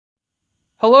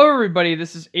Hello everybody,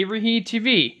 this is Avery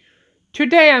TV.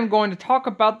 Today I'm going to talk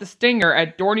about the stinger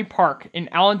at Dorney Park in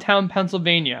Allentown,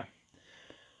 Pennsylvania.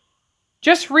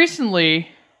 Just recently,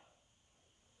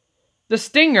 the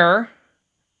stinger,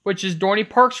 which is Dorney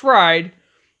Park's ride,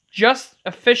 just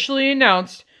officially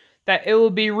announced that it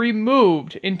will be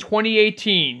removed in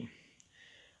 2018.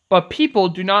 But people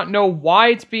do not know why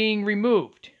it's being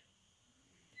removed.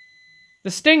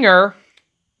 The stinger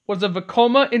was a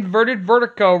Vekoma Inverted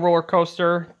Vertigo roller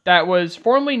coaster that was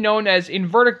formerly known as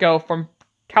Invertigo from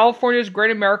California's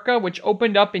Great America, which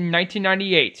opened up in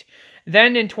 1998.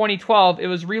 Then in 2012, it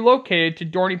was relocated to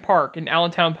Dorney Park in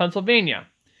Allentown, Pennsylvania.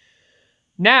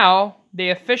 Now, they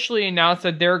officially announced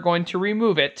that they're going to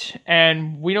remove it,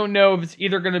 and we don't know if it's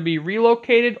either going to be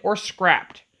relocated or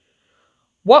scrapped.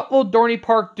 What will Dorney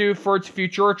Park do for its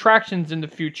future attractions in the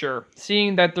future,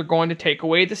 seeing that they're going to take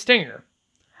away the stinger?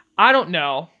 I don't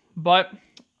know, but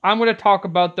I'm going to talk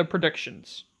about the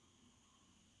predictions.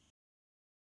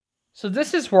 So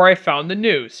this is where I found the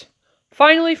news.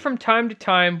 Finally, from time to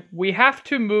time, we have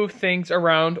to move things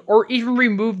around or even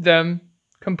remove them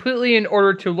completely in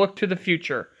order to look to the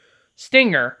future.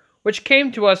 Stinger, which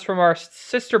came to us from our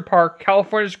sister park,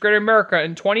 California's Great America,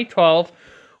 in 2012,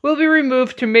 will be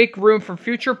removed to make room for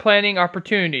future planning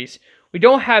opportunities. We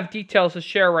don't have details to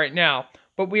share right now,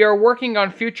 but we are working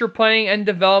on future planning and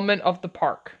development of the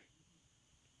park.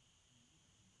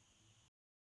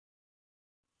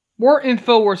 More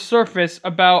info will surface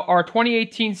about our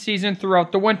 2018 season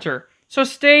throughout the winter, so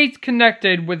stay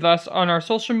connected with us on our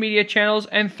social media channels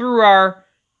and through our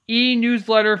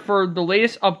e-newsletter for the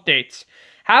latest updates.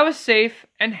 Have a safe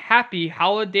and happy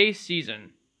holiday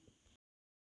season.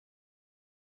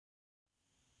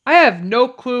 I have no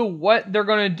clue what they're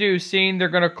going to do, seeing they're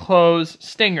going to close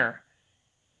Stinger.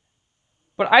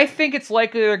 But I think it's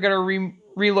likely they're going to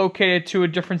relocate it to a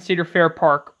different Cedar Fair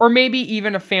park, or maybe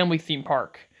even a family theme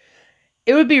park.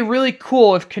 It would be really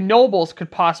cool if Knoebels could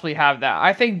possibly have that.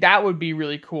 I think that would be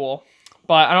really cool,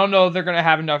 but I don't know if they're going to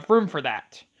have enough room for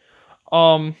that.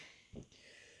 Grayscape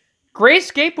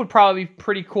would probably be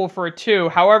pretty cool for it too.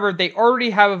 However, they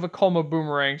already have a Vekoma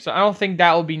boomerang, so I don't think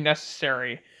that will be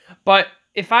necessary. But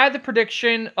if I had the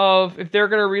prediction of if they're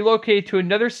going to relocate to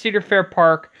another Cedar Fair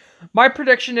park, my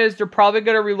prediction is they're probably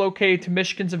going to relocate to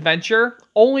Michigan's Adventure,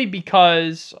 only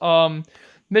because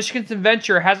Michigan's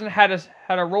Adventure hasn't had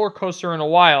a roller coaster in a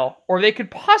while, or they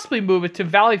could possibly move it to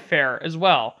Valley Fair as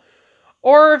well.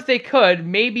 Or if they could,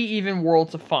 maybe even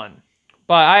Worlds of Fun.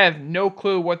 But I have no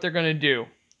clue what they're going to do.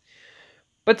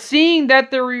 But seeing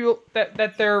that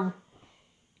they're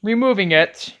removing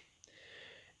it,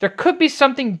 there could be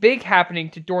something big happening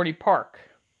to Dorney Park.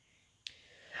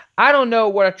 I don't know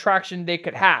what attraction they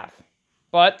could have,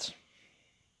 but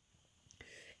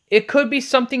it could be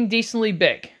something decently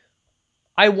big.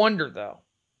 I wonder, though.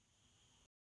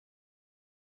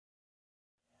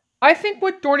 I think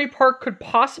what Dorney Park could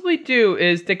possibly do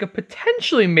is they could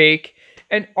potentially make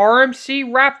an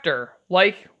RMC Raptor,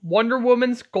 like Wonder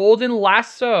Woman's Golden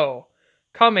Lasso,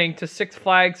 coming to Six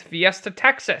Flags Fiesta,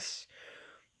 Texas.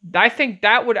 I think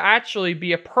that would actually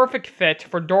be a perfect fit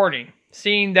for Dorney,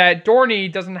 seeing that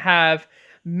Dorney doesn't have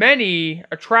many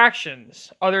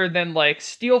attractions other than like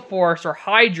Steel Force or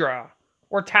Hydra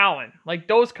or Talon, like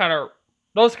those kind of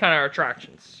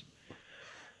attractions.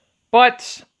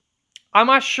 But I'm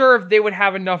not sure if they would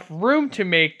have enough room to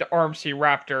make the RMC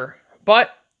Raptor,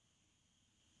 but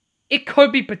it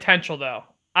could be potential though.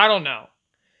 I don't know.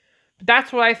 But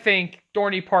that's what I think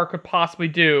Dorney Park could possibly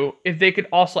do if they could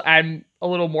also add a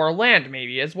little more land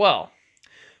maybe as well.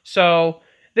 So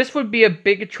this would be a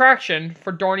big attraction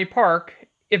for Dorney Park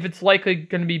if it's likely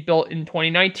going to be built in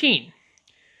 2019.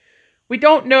 We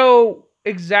don't know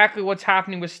exactly what's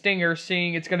happening with Stinger,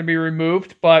 seeing it's going to be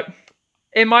removed, but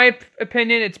in my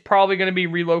opinion, it's probably going to be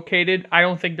relocated. I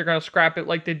don't think they're going to scrap it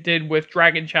like they did with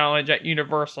Dragon Challenge at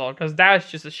Universal, because that's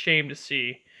just a shame to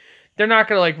see. They're not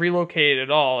going to like relocate it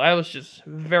at all. That was just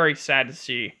very sad to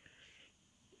see.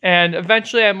 And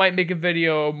eventually I might make a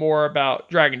video more about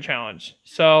Dragon Challenge.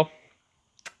 So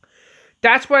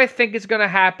that's what I think is going to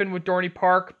happen with Dorney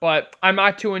Park, but I'm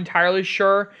not too entirely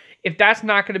sure. If that's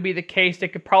not going to be the case, they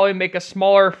could probably make a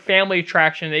smaller family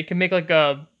attraction. They can make like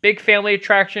a big family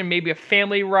attraction, maybe a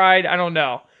family ride. I don't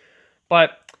know.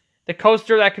 But the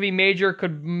coaster that could be major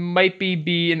might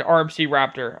be an RMC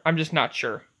Raptor. I'm just not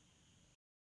sure.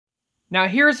 Now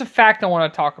here's a fact I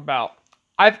want to talk about.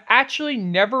 I've actually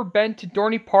never been to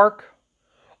Dorney Park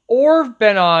or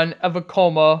been on a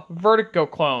Vekoma Vertigo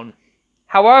clone.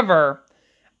 However,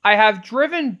 I have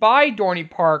driven by Dorney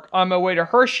Park on my way to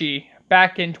Hershey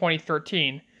back in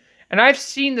 2013, and I've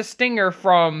seen the Stinger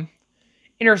from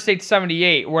Interstate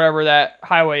 78, whatever that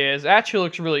highway is. It actually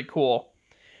looks really cool.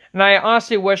 And I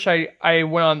honestly wish I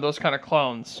went on those kind of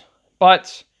clones.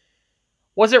 But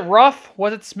was it rough?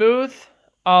 Was it smooth?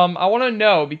 I want to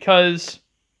know, because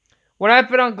when I've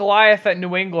been on Goliath at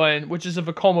New England, which is a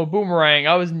Vekoma Boomerang,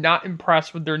 I was not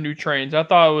impressed with their new trains. I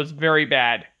thought it was very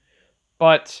bad.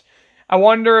 But I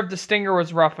wonder if the Stinger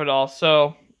was rough at all.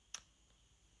 So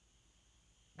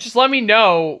just let me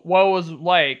know what it was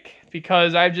like,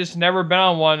 because I've just never been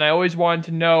on one. I always wanted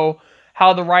to know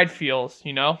how the ride feels,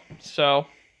 you know? So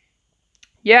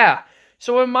yeah.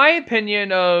 So in my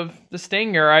opinion of the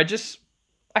Stinger,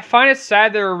 I find it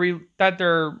sad that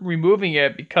they're removing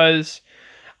it, because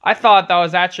I thought that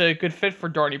was actually a good fit for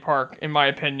Dorney Park, in my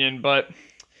opinion. But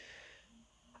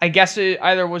I guess it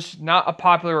either was not a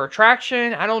popular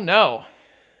attraction. I don't know.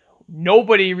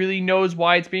 Nobody really knows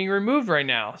why it's being removed right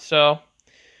now. So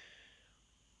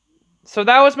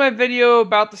that was my video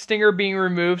about the Stinger being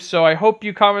removed. So I hope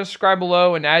you comment, subscribe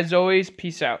below, and as always,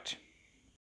 peace out.